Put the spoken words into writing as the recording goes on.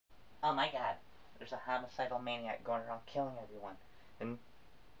Oh my god, there's a homicidal maniac going around killing everyone. And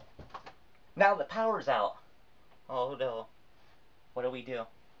now the power's out. Oh no. What do we do?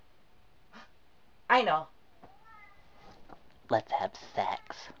 I know. Let's have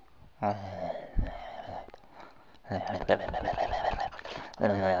sex.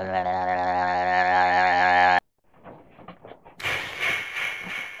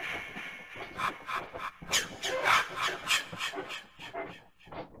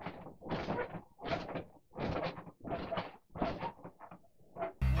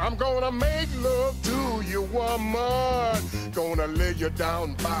 I'm gonna make love to you, woman. Gonna lay you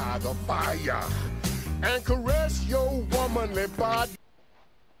down by the fire and caress your womanly body.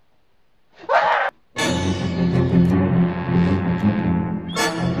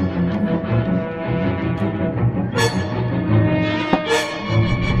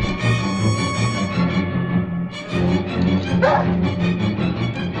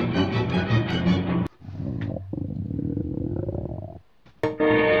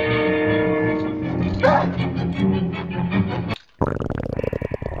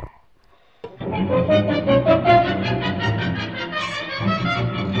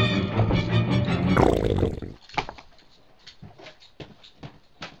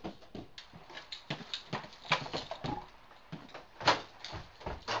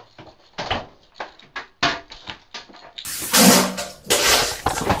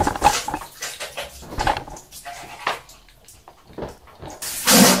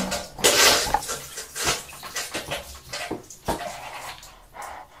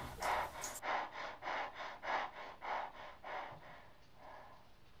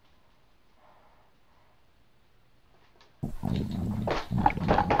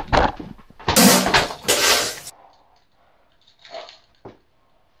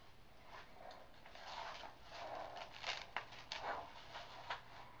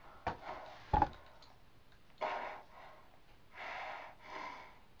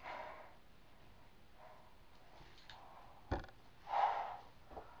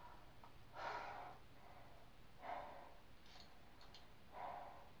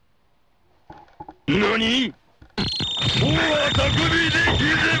 NANI?!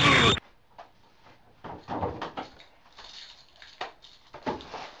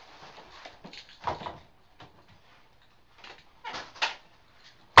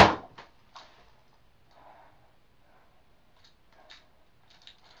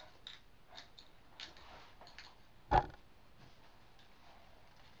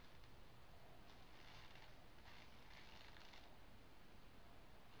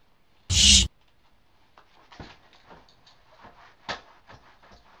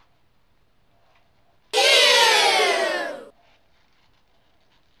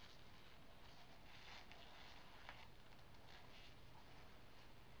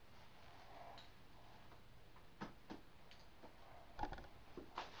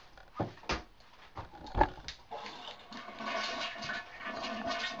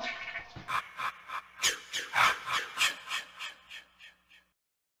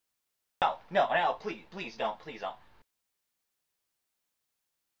 No, please don't.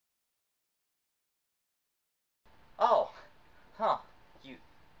 Oh, huh. You,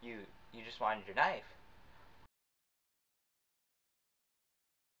 you, you just wanted your knife.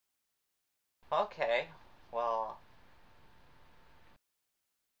 Okay, well,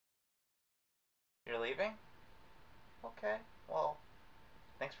 you're leaving? Okay, well,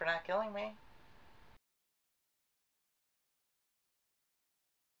 thanks for not killing me.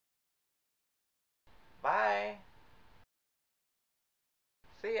 Bye.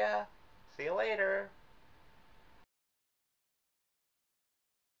 See ya. See you later.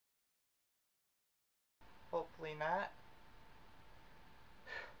 Hopefully not.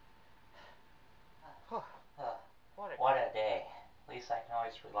 What a day. At least I can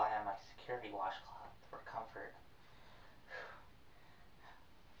always rely on my security washcloth.